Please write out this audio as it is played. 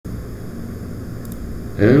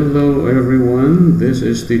Hello everyone, this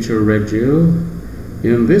is teacher Rejil.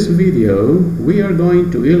 In this video, we are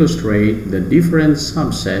going to illustrate the different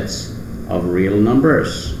subsets of real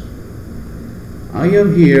numbers. I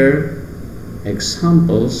have here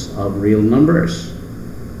examples of real numbers: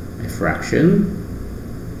 a fraction,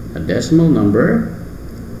 a decimal number,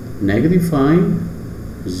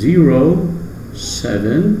 -5, 0,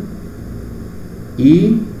 7,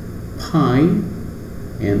 e, pi,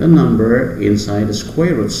 and a number inside a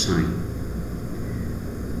square root sign.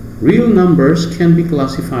 Real numbers can be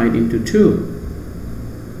classified into two,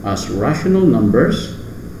 as rational numbers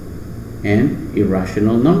and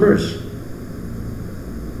irrational numbers.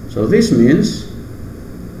 So this means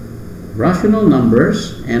rational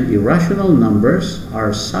numbers and irrational numbers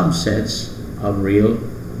are subsets of real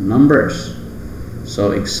numbers.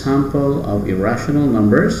 So example of irrational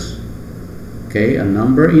numbers, a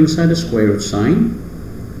number inside a square root sign,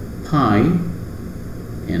 pi,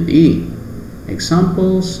 and e.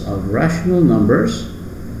 Examples of rational numbers: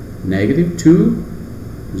 -2,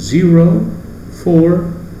 0,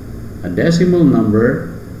 4, a decimal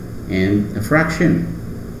number, and a fraction.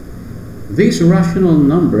 These rational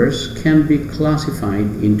numbers can be classified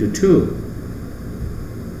into two: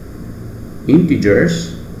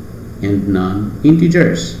 integers and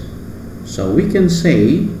non-integers. So we can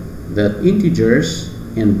say that integers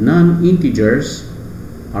and non-integers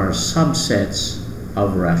are subsets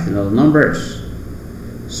of rational numbers.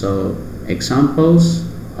 So examples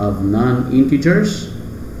of non-integers: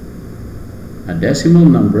 a decimal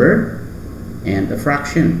number and a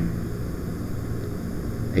fraction.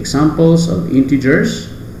 Examples of integers: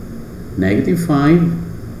 -5,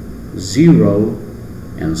 0,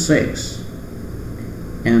 and 6.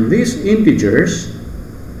 And these integers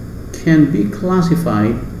can be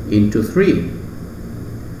classified into three: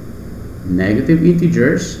 negative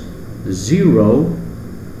integers, 0,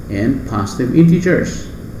 and positive integers.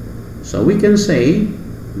 So we can say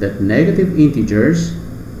that negative integers,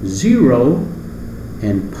 0,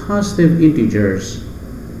 and positive integers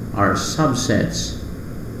are subsets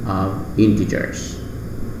of integers.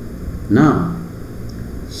 Now,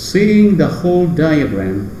 seeing the whole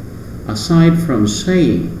diagram, aside from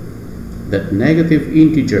saying that negative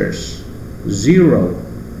integers, 0,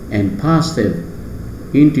 and positive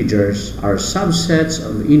integers are subsets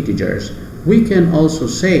of integers, we can also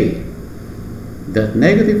say that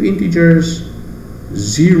negative integers,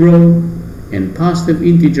 0, and positive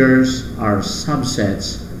integers are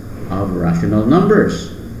subsets of rational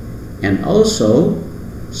numbers and also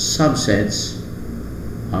subsets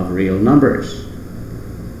of real numbers.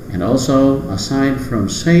 And also, aside from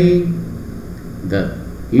saying that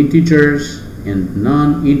integers and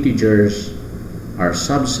non-integers are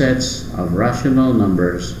subsets of rational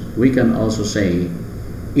numbers, we can also say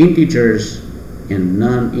integers and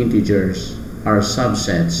non-integers are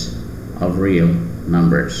subsets of real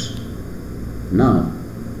numbers. Now,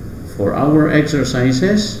 for our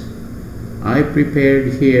exercises, I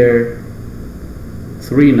prepared here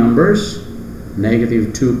three numbers: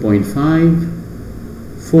 -2.5,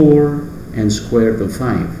 4, and square root of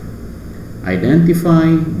 5.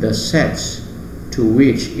 Identify the sets to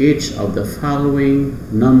which each of the following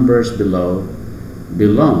numbers below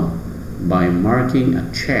belong by marking a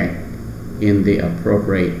check in the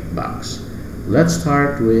appropriate box. Let's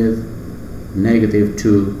start with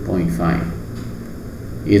 -2.5.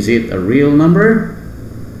 Is it a real number?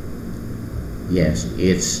 Yes,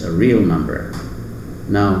 it's a real number.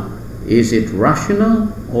 Now, is it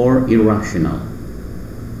rational or irrational?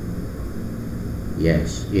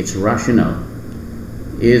 Yes, it's rational.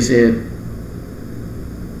 Is it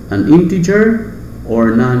an integer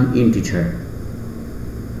or non-integer?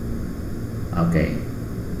 Okay,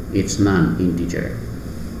 it's non-integer.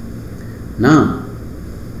 Now,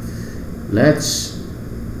 let's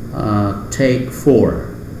take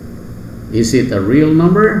 4. Is it a real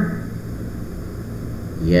number?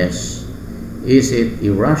 Yes. Is it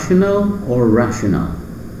irrational or rational?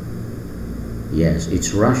 Yes,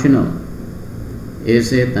 it's rational.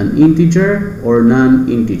 Is it an integer or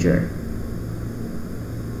non-integer?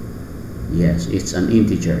 Yes, it's an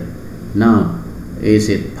integer. Now, is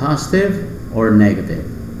it positive or negative?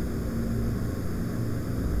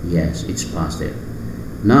 Yes, it's positive.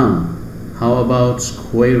 Now, how about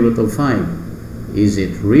square root of 5? Is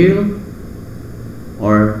it real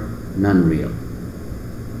or non-real?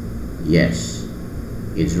 Yes,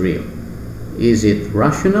 it's real. Is it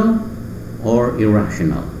rational or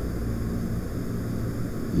irrational?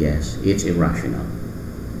 Yes, it's irrational.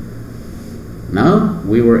 Now,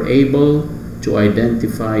 we were able to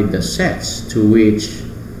identify the sets to which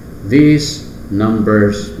these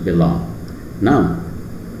numbers belong. Now,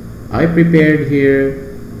 I prepared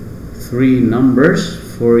here 3 numbers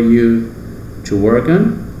for you to work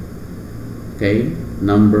on. Okay,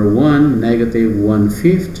 number 1, negative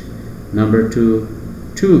 1/5. Number 2,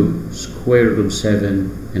 2 square root of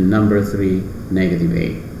 7. And number 3, negative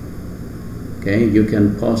 8. Okay, you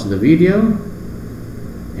can pause the video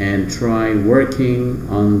and try working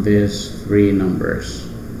on these 3 numbers.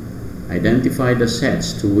 Identify the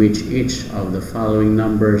sets to which each of the following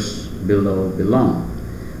numbers below belong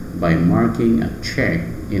by marking a check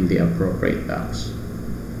in the appropriate box.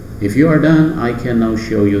 If you are done, I can now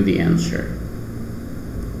show you the answer.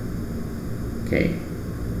 Okay,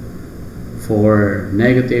 for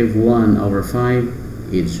negative 1/5,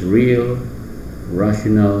 it's real,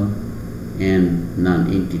 rational, and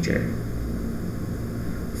non-integer.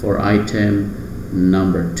 For item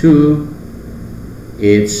number 2,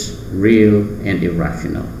 it's real and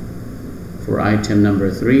irrational. For item number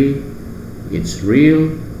 3, it's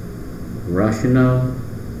real, rational,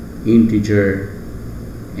 integer,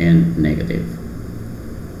 and negative.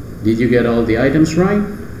 Did you get all the items right?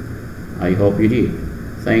 I hope you did.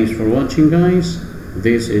 Thanks for watching, guys.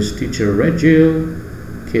 This is Teacher Rejil.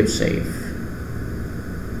 Keep safe.